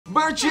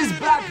Merch is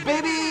back,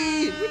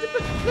 baby!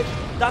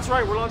 That's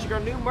right, we're launching our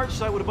new merch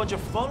site with a bunch of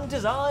fun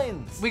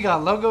designs. We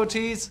got logo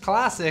tees,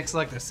 classics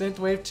like the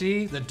Synthwave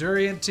tee, the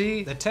Durian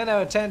tee, the 10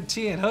 out of 10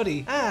 tee and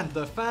hoodie, and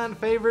the fan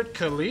favorite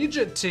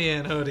collegiate tee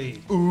and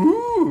hoodie.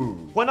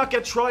 Ooh! Why not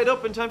get tried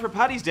up in time for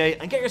Paddy's Day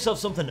and get yourself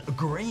something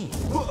green?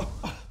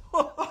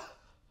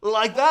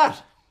 Like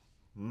that.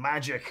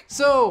 Magic.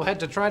 So head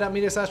to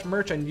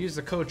try.media/merch and use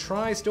the code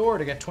TRYSTORE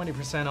to get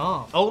 20%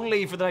 off.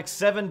 Only for the next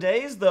 7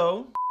 days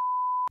though.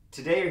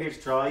 Today you're here to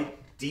try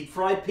deep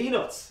fried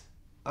peanuts.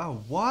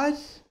 Oh, what?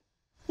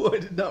 Well, I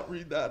did not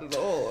read that at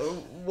all.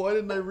 Why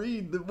didn't I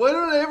read it? Why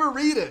didn't I ever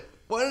read it?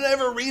 Why did I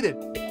ever read it?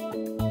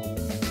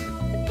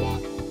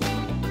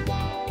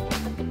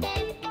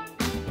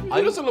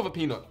 I just love a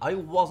peanut. I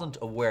wasn't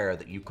aware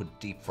that you could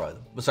deep fry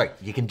them. Well, sorry,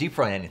 you can deep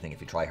fry anything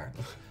if you try hard.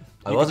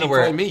 I wasn't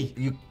aware. Deep fry me.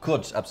 You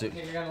could, absolutely.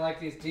 Think you're gonna like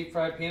these deep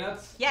fried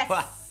peanuts? Yes.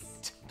 What?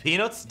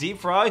 Peanuts, deep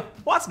fry?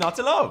 What's not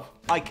to love?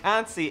 I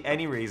can't see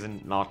any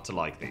reason not to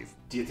like these.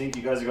 Do you think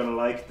you guys are gonna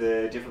like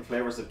the different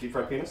flavors of deep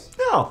fried peanuts?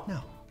 No.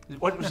 No.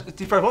 What was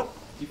deep fried what?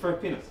 Deep fried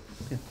peanuts.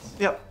 Peanuts.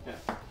 Yep.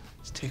 Yeah.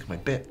 Just take my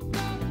bit.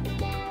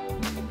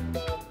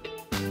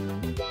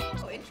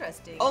 Oh,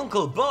 interesting.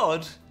 Uncle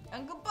Bud?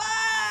 Uncle Bud!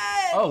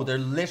 Oh, they're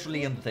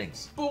literally in the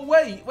things. But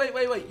wait.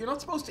 You're not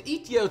supposed to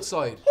eat the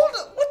outside. Hold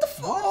on, what the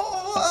for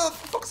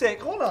fuck's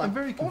sake, hold on. I'm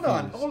very Hold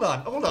confused.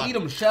 on. Eat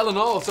them, shell and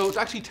all, so it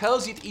actually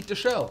tells you to eat the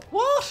shell.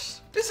 What?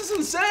 This is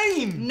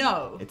insane.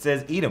 No. It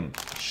says eat them.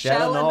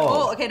 Shell and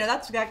all. Okay, no,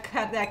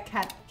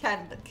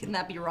 can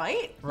that be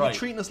right? You're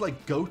treating us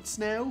like goats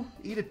now?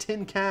 Eat a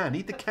tin can.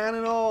 Eat the can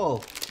and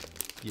all.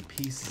 You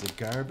pieces of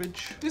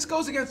garbage. This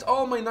goes against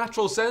all my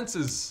natural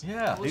senses.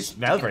 Yeah. They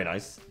smell very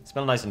nice. They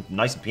smell nice and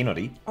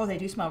peanutty. Oh, they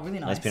do smell really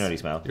nice. Nice peanutty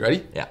smell. You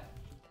ready? Yeah.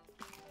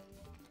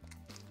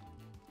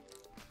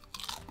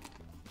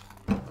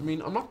 I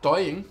mean, I'm not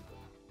dying.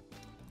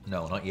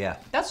 No, not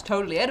yet. That's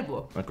totally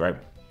edible. That's great.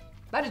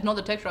 That is not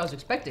the texture I was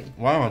expecting.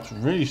 Wow, it's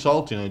really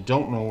salty and I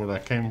don't know where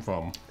that came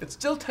from. It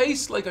still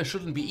tastes like I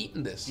shouldn't be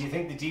eating this. Do you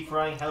think the deep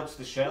frying helps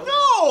the shell?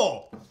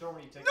 No!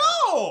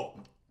 No!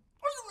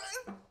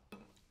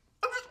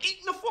 I'm just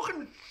eating the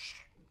fucking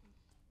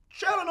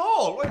shell and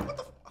all. Like, what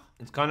the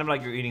It's kind of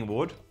like you're eating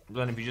wood, but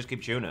then if you just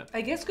keep chewing it,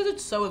 I guess because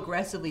it's so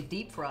aggressively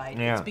deep fried,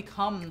 Yeah. it's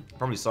become...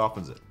 probably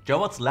softens it. Do you know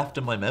what's left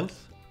in my mouth?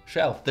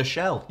 Shell. The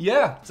shell.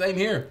 Yeah, same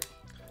here.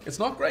 It's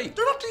not great.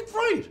 They're not deep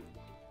fried.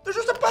 They're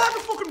just a bag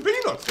of fucking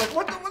peanuts. Like,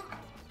 when have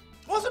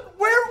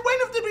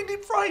they been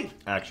deep fried?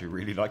 I actually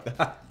really like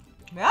that.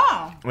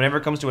 Yeah. Whenever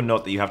it comes to a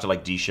nut that you have to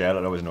like de-shell,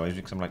 it always annoys me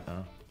because I'm like,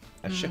 oh,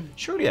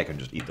 surely I can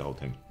just eat the whole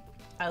thing.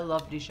 I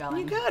love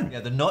deshelling. You can. Yeah,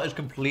 the nut is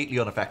completely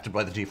unaffected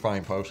by the deep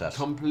frying process.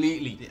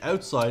 Completely. The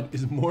outside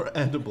is more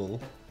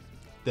edible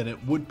than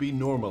it would be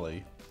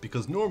normally,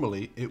 because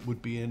normally it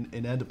would be an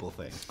inedible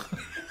thing.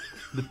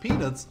 The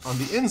peanuts on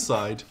the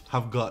inside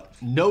have got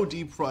no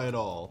deep fry at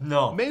all.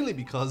 No. Mainly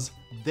because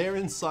they're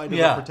inside of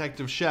Yeah. a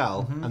protective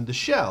shell, and the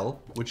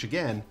shell, which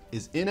again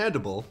is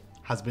inedible,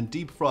 has been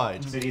deep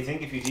fried. So do you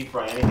think if you deep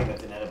fry anything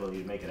that's inedible,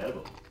 you'd make it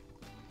edible?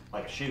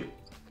 Like a shoe?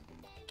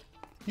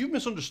 You've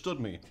misunderstood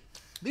me.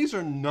 These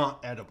are not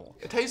edible.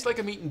 It tastes like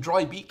I'm eating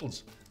dry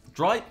beetles.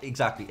 Dry,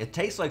 exactly. It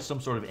tastes like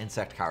some sort of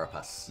insect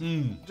carapace.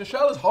 The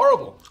shell is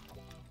horrible.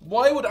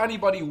 Why would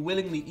anybody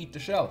willingly eat the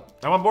shell?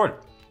 I'm on board.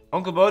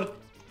 Uncle Bud,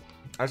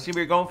 I see what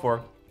you're going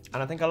for,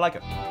 and I think I like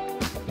it.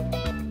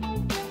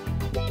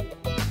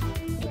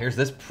 Here's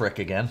this prick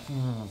again.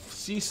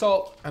 Sea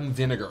salt and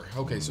vinegar.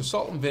 Okay, so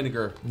salt and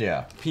vinegar.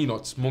 Yeah.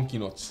 Peanuts, monkey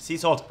nuts. Sea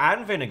salt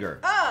and vinegar.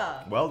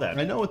 Ah! Well then.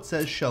 I know it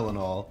says shell and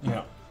all.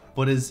 Yeah.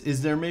 But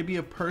is there maybe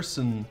a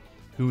person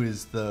who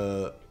is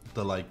the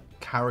like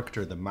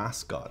character, the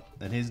mascot,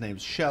 and his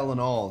name's Shell and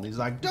all, and he's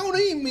like, "Don't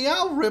eat me,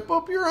 I'll rip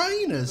up your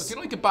anus." You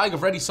know, like a bag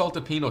of ready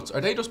salted peanuts. Are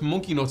they just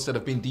monkey nuts that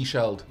have been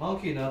deshelled?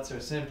 Monkey nuts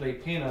are simply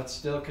peanuts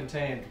still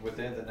contained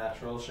within the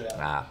natural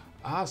shell.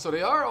 Ah, so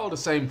they are all the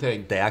same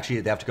thing. They have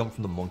to come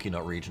from the monkey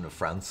nut region of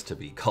France to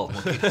be called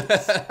monkey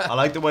nuts. I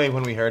like the way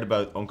when we heard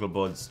about Uncle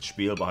Bud's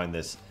spiel behind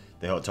this,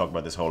 they all talk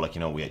about this whole, like, you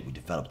know, we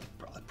developed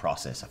the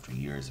process after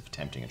years of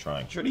attempting and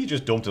trying. Surely you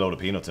just dumped a load of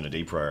peanuts in a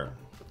deep fryer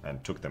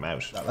and took them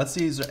out. Now, let's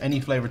see, is there any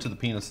flavor to the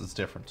peanuts that's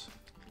different?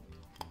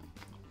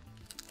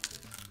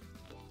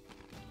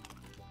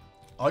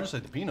 I just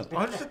like the peanut.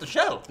 I just hit the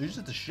shell. You just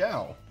hit the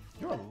shell.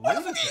 You're a What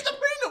if lunatic. you eat the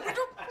peanut?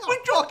 We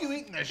talk you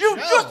eating the shell. You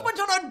just went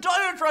on a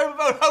diatribe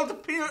about how the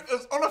peanut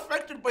is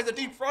unaffected by the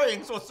deep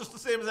frying, so it's just the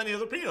same as any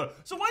other peanut.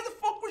 So why the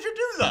fuck would you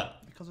do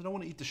that? Because I don't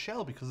want to eat the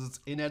shell because it's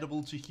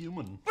inedible to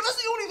human. But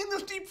that's the only thing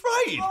that's deep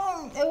fried.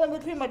 I went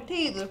between my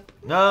teeth.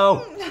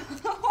 No.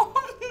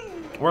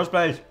 Worst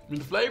place. I mean,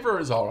 the flavor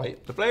is all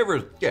right. The flavor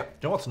is, yeah. Do you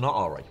know what's not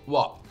all right?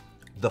 What?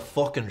 The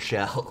fucking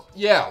shell.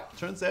 Yeah.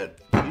 Turns out,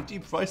 if you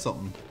deep fry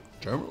something,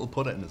 Dermot will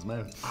put it in his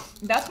mouth.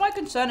 That's my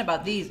concern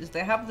about these, is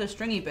they have the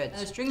stringy bits.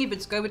 And the stringy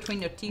bits go between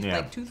your teeth Yeah.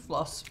 like tooth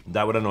floss.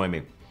 That would annoy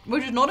me.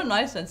 Which is not a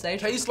nice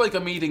sensation. Tastes like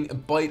I'm eating a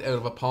bite out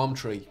of a palm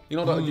tree. You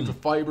know, like a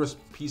fibrous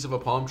piece of a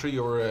palm tree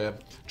or a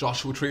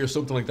Joshua tree or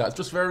something like that. It's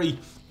just very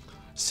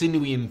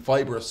sinewy and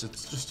fibrous.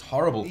 It's just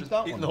horrible. Eat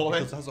that Eating one the whole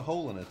because thing. it has a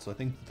hole in it, so I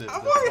think Why?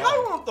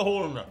 I want the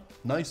hole in it.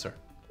 nicer.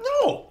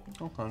 No.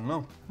 Oh, I don't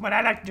know. What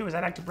I like to do is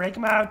I like to break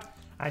them out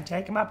and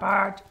take them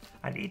apart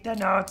and eat the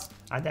nuts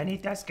and then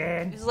eat the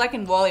skin. This is like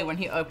in Wally when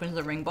he opens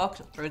the ring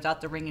box, throws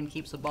out the ring and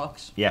keeps the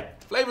box. Yeah.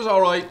 Flavor's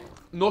alright.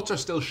 Nuts are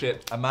still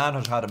shit. A man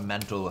has had a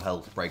mental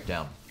health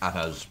breakdown and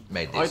has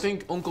made this. I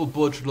think Uncle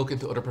Bud should look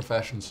into other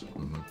professions.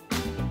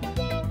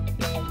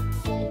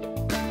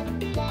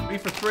 3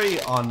 for 3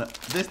 on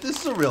this. This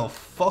is a real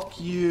fuck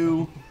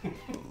you,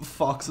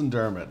 Fox and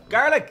Dermot.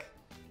 Garlic.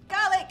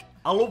 Garlic!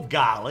 I love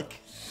garlic.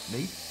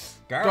 Me?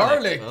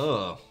 Garlic.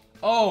 Ugh.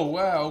 Oh,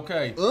 wow,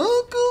 okay.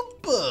 Uncle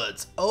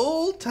Bud's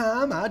old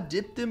time. I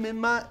dipped him in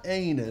my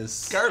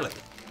anus. Garlic.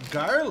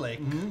 Garlic.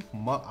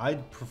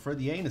 I'd prefer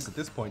the anus at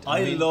this point.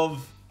 I mean,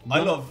 love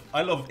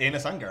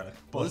anus and garlic.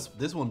 Well, But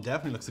this one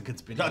definitely looks like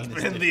it's been that's anus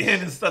been in dipped. the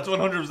anus. That's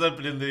 100%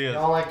 been in the anus.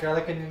 Y'all like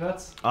garlic in your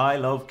nuts? I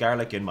love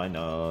garlic in my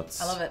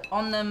nuts. I love it.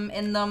 On them,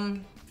 in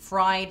them,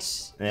 fried,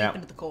 Yeah. deep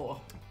into the core.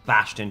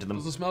 Bashed into them.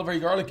 Doesn't smell very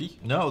garlicky.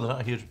 No, there's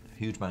not a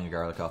huge man of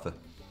garlic off it.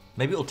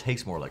 Maybe it'll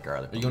taste more like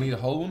garlic. Are you gonna eat a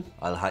whole one?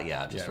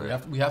 Yeah, just Yeah,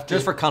 for we have to.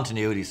 just for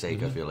continuity's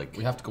sake. I feel like.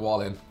 We have to go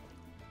all in.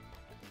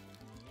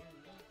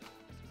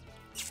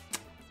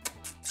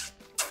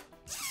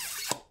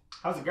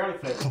 How's the garlic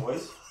flavor,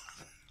 boys?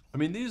 I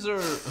mean, these are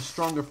a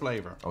stronger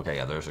flavor. Okay,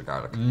 yeah, there's a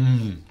garlic.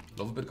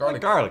 Love a bit of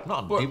garlic. Garlic,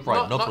 not But deep fried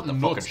not- nuts not with the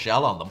fucking nuts.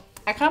 shell on them.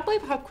 I can't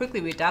believe how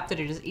quickly we adapted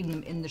to just eating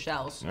them in the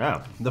shells.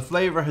 Yeah. The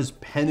flavor has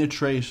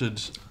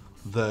penetrated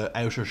the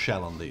outer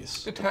shell on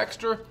these. The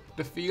texture,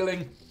 the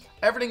feeling,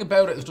 everything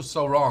about it is just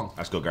so wrong.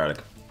 Let's go garlic.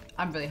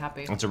 I'm really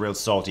happy. It's a real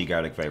salty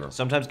garlic flavor.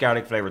 Sometimes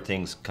garlic flavored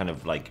things kind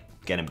of like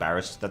get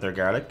embarrassed that they're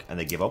garlic and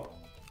they give up.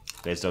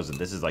 This doesn't.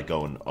 This is like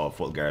going all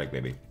full garlic,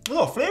 baby.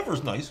 Oh, flavor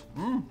is nice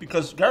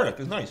because garlic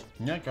is nice.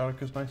 Yeah,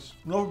 garlic is nice.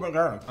 No about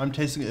garlic. I'm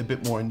tasting it a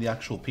bit more in the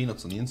actual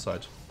peanuts on the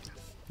inside.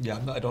 Yeah,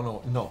 I don't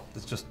know. No,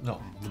 it's just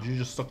no. Would you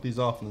just suck these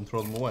off and then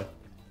throw them away?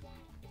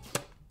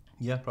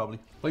 Yeah, probably.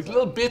 Like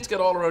little bits get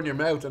all around your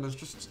mouth, and it's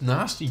just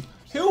nasty.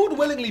 Who would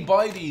willingly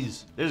buy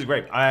these? This is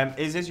great.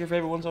 Is this your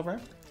favorite one so far?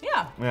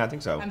 Yeah. Yeah, I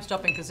think so. I'm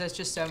stopping because there's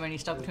just so many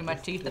stuck between my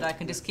teeth that I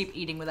can just keep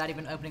eating without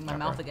even opening my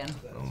mouth again.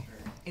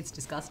 It's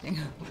disgusting.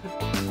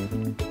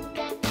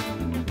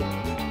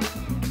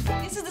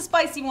 This is the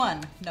spicy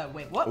one. No,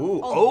 wait, what?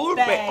 Ooh, Old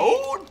Bay.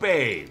 Old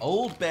Bay.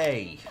 Old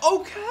Bay.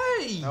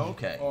 Okay.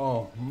 Okay.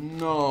 Oh,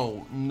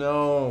 no,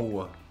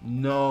 no,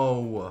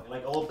 no.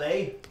 Like Old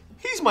Bay?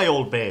 He's my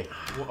Old Bay.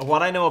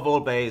 What I know of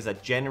Old Bay is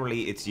that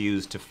generally it's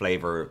used to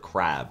flavor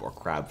crab or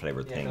crab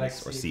flavored things like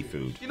or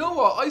seafood. You know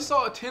what? I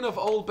saw a tin of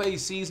Old Bay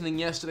seasoning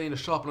yesterday in the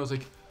shop, and I was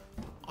like,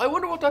 I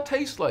wonder what that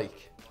tastes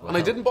like. And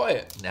I didn't buy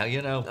it. Now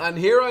you know. And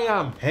here I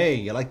am. Hey,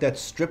 you like that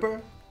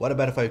stripper? What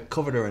about if I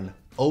covered her in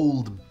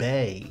Old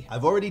Bay?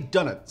 I've already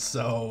done it,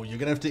 so you're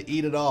gonna have to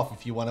eat it off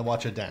if you want to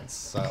watch her dance.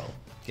 So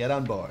get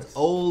on board.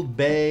 Old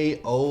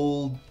Bay,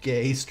 old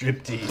gay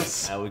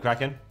striptease. We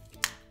cracking?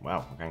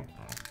 Wow. Okay.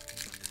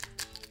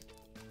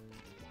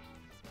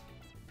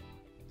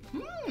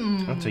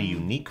 That's a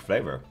unique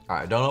flavor.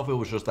 I don't know if it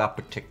was just that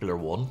particular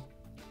one,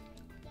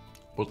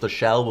 but the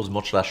shell was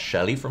much less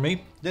shelly for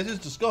me. This is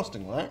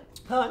disgusting, right?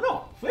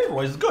 No,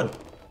 flavor-wise, it's good.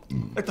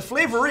 Like the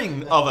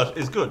flavoring of it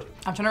is good.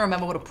 I'm trying to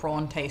remember what a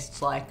prawn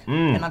tastes like,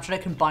 and I'm trying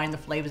to combine the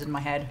flavors in my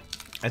head.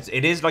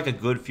 It is like a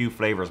good few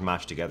flavors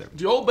mashed together.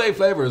 The Old Bay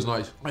flavor is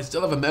nice. I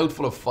still have a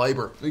mouthful of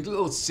fiber. Like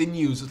little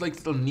sinews. It's like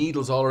little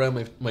needles all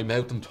around my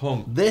mouth and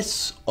tongue.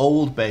 This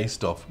Old Bay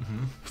stuff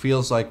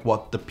feels like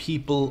what the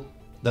people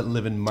that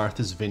live in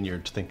Martha's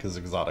Vineyard think is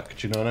exotic.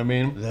 Do you know what I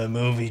mean? The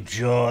movie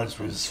Jaws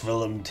was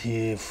filmed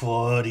here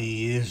 40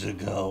 years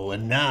ago,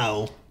 and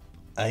now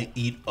I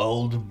eat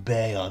Old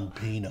Bay on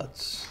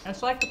peanuts.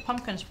 It's like the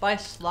pumpkin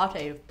spice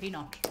latte of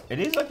peanuts. It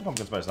is like the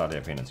pumpkin spice latte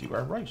of peanuts. You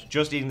are right.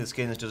 Just eating the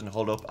skins doesn't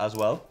hold up as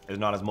well. There's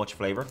not as much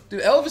flavor.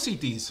 Did Elvis eat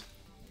these?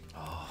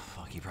 Oh,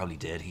 fuck, he probably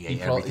did. He He,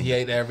 ate everything. he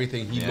ate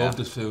everything. He Yeah. loved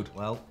his food.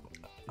 Well,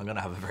 I'm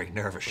gonna have a very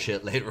nervous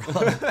shit later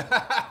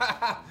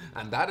on.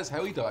 And that is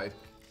how he died.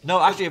 No,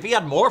 actually, if he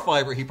had more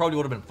fiber, he probably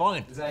would have been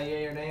fine. Is that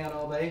yay or nay on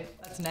Old Bay?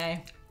 That's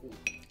nay.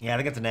 Yeah, I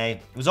think it's an A.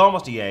 It was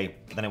almost a yay,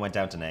 but then it went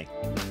down to an A.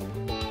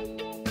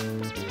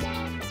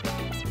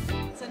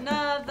 It's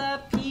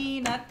another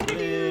peanut.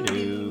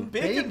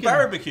 Bacon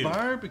barbecue.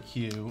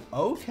 Barbecue.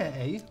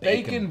 Okay.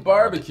 Bacon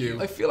barbecue.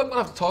 I feel I'm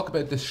gonna have to talk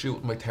about this shoot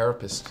with my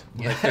therapist.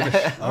 When I finish.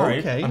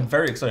 Okay. I'm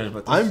very excited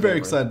about this. I'm very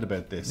excited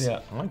about this. Yeah,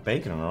 I like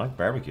bacon and I like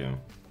barbecue.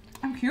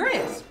 I'm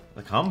curious.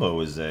 The combo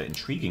is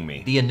intriguing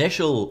me. The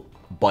initial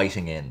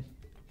biting in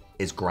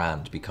is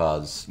grand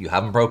because you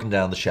haven't broken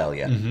down the shell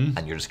yet,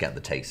 and you're just getting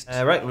the taste.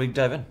 Right, we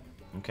dive in.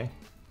 Okay.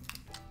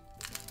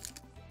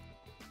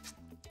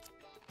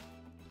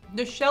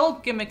 The shell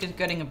gimmick is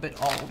getting a bit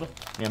old.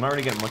 Yeah, I'm not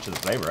really getting much of the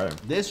flavor either.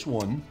 This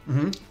one,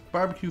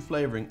 barbecue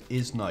flavoring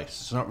is nice.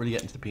 It's not really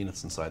getting to the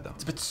peanuts inside though.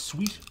 It's a bit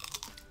sweet.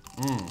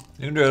 You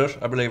can do it.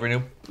 I believe in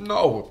you.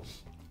 No.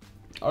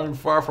 I'm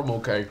far from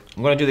okay.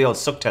 I'm gonna do the old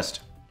suck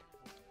test.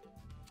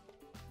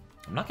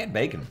 I'm not getting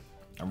bacon.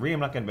 I really am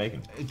not getting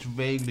bacon. It's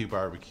vaguely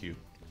barbecue.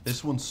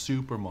 This one's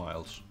super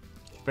mild.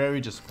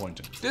 Very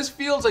disappointing. This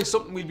feels like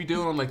something we'd be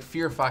doing on like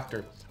Fear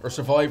Factor or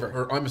Survivor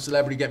or I'm a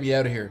Celebrity, Get Me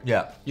Out of Here.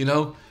 Yeah. You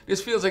know?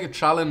 This feels like a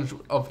challenge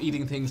of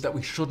eating things that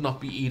we should not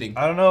be eating.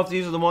 I don't know if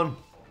these are the one.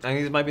 I think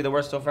these might be the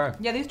worst so far.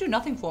 Yeah, these do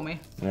nothing for me.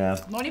 Yeah.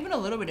 Not even a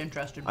little bit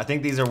interested. I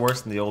think these are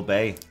worse than the Old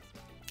Bay.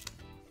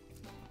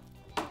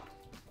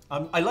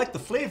 I like the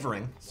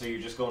flavoring. So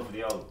you're just going for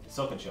the old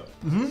suck and chuck.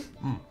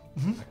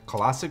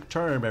 Classic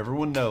term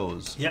everyone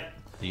knows. Yep.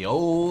 The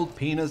old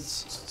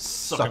peanuts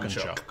suck and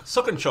chuck.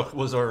 Suck and Chuck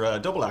was our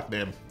double act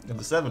name in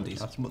the 70s.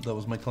 That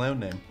was my clown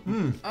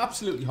name.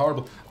 Absolutely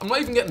horrible. I'm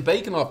not even getting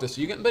bacon off this.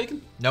 Are you getting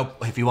bacon? Nope.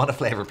 If you want to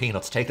flavor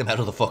peanuts, take them out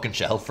of the fucking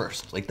shell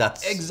first. Like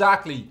that's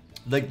Exactly.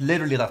 like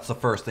literally that's the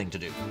first thing to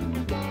do.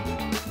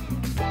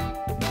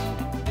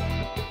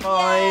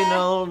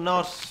 Final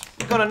nut.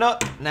 Gonna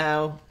nut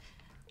now.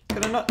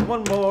 Gonna nut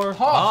one more.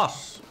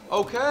 Hot.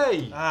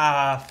 Okay.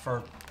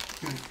 For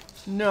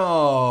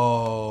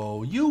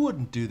No, you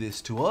wouldn't do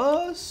this to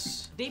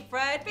us. Deep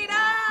fried peanuts!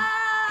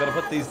 Gotta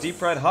put these deep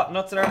fried hot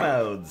nuts in our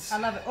mouths. I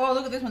love it. Oh,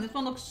 look at this one. This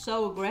one looks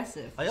so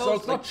aggressive. So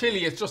it's not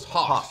chili, it's just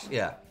hot.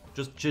 Yeah.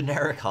 Just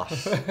generic hot.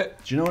 Do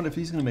you know what? If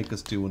he's going to make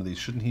us do one of these,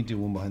 shouldn't he do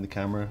one behind the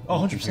camera?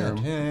 Oh, We can hear 100%.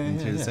 him. Yeah.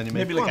 And hear the sound he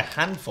Maybe makes. like a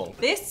handful.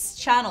 This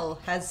channel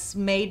has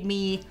made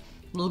me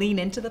lean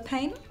into the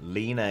pain.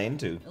 Lena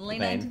into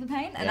Lean into the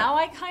pain. And Yeah. now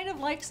I kind of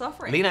like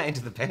suffering. Lena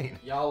into the pain.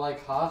 Y'all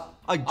like hot?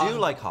 I do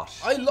like hot.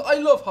 I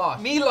love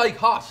hot. Me like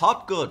hot.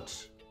 Hot good.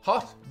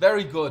 Hot,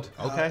 very good.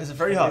 Okay. Is it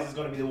very hot? This is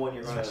gonna be the one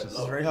you're gonna This is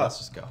love. very hot. Let's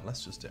just go.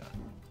 Let's just do it.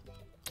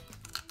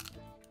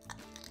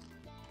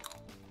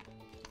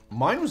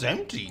 Mine was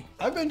empty.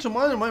 I've been to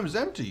mine and mine was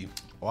empty.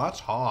 Oh, that's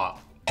hot.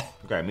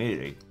 Okay,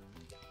 immediately.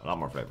 A lot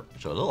more flavor.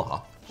 It's a little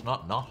hot. It's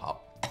not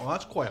hot. Oh,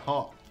 that's quite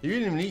hot. You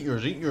didn't even eat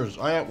yours. Eat yours.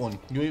 I ate one.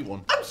 You ate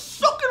one. I'm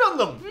sucking on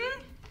them.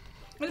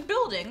 It's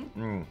building.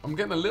 I'm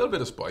getting a little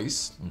bit of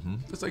spice.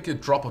 It's like a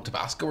drop of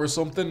Tabasco or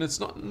something. It's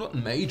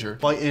nothing major.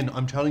 Bite in.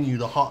 I'm telling you,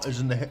 the hot is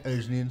in the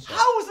inside.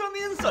 How is it on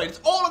the inside? It's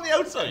all on the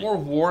outside. More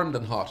warm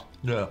than hot.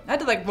 Yeah. I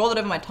had to like roll it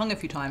over my tongue a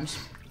few times.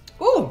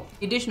 Ooh,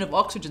 the addition of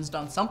oxygen's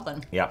done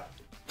something. Yeah.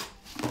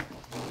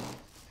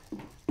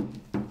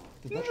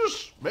 You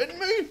just spit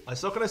me? I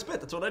suck and I spit.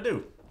 That's what I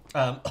do.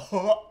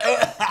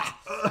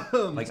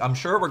 Like I'm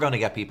sure we're gonna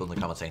get people in the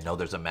comments saying, no,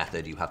 there's a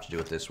method, you have to do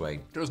it this way.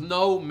 There's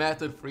no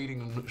method for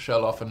eating a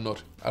shell off a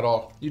nut at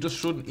all. You just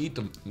shouldn't eat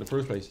them in the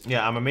first place.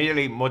 Yeah, I'm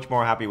immediately much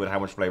more happy with how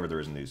much flavor there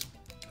is in these.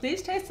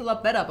 These taste a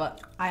lot better,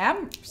 but I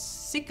am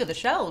sick of the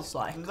shells.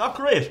 Like, Not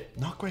great.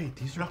 Not great.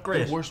 These are Not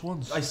great. the worst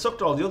ones. I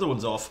sucked all the other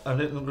ones off. I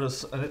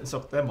didn't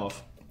suck them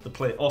off the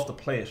plate.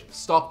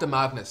 Stop the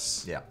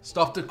madness. Yeah.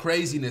 Stop the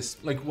craziness.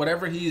 Like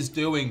whatever he is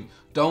doing,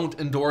 don't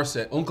endorse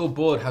it. Uncle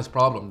Bud has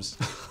problems.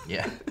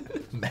 Yeah.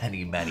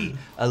 many.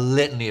 A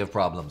litany of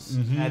problems.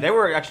 They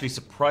were actually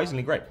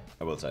surprisingly great,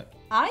 I will say.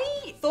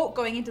 I thought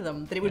going into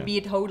them that it would be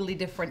a totally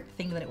different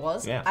thing than it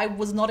was. Yeah. I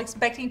was not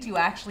expecting to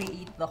actually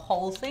eat the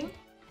whole thing.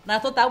 And I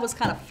thought that was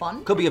kind of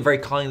fun. Could be a very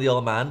kindly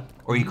old man,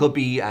 or you could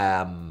be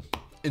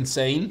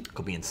Insane.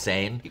 could be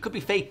insane. You could be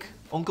fake.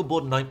 Uncle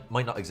Bud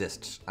might not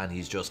exist, and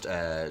he's just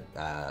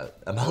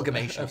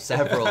amalgamation of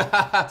several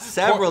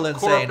insane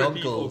corporate uncles.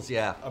 people.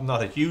 Yeah. I'm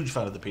not a huge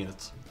fan of the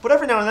peanuts. But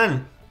every now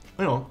and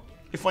then,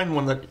 you find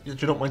one that you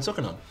don't mind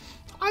sucking on.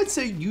 I'd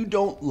say you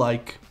don't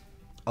like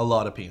a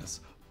lot of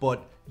peanuts,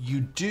 but you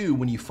do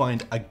when you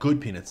find a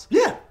good peanuts.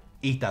 Yeah.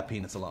 Eat that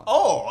peanuts a lot.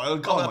 Oh, I'll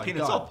call Oh that my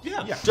peanuts God. up.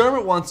 Yeah.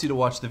 Dermot wants you to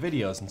watch the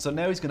videos, and so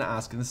now he's going to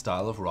ask in the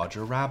style of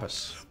Roger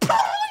Rabbit.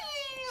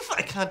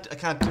 I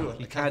can't do it.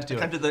 You can't do it.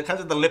 Can't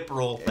do the lip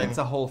roll thing. It's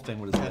a whole thing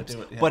with his lips.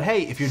 do it, yeah. But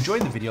hey, if you're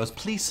enjoying the videos,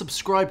 please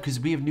subscribe because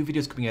we have new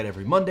videos coming out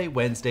every Monday,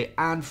 Wednesday,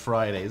 and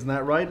Friday. Isn't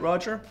that right,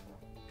 Roger?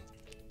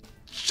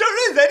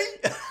 Sure is,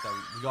 Eddie.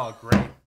 You all great.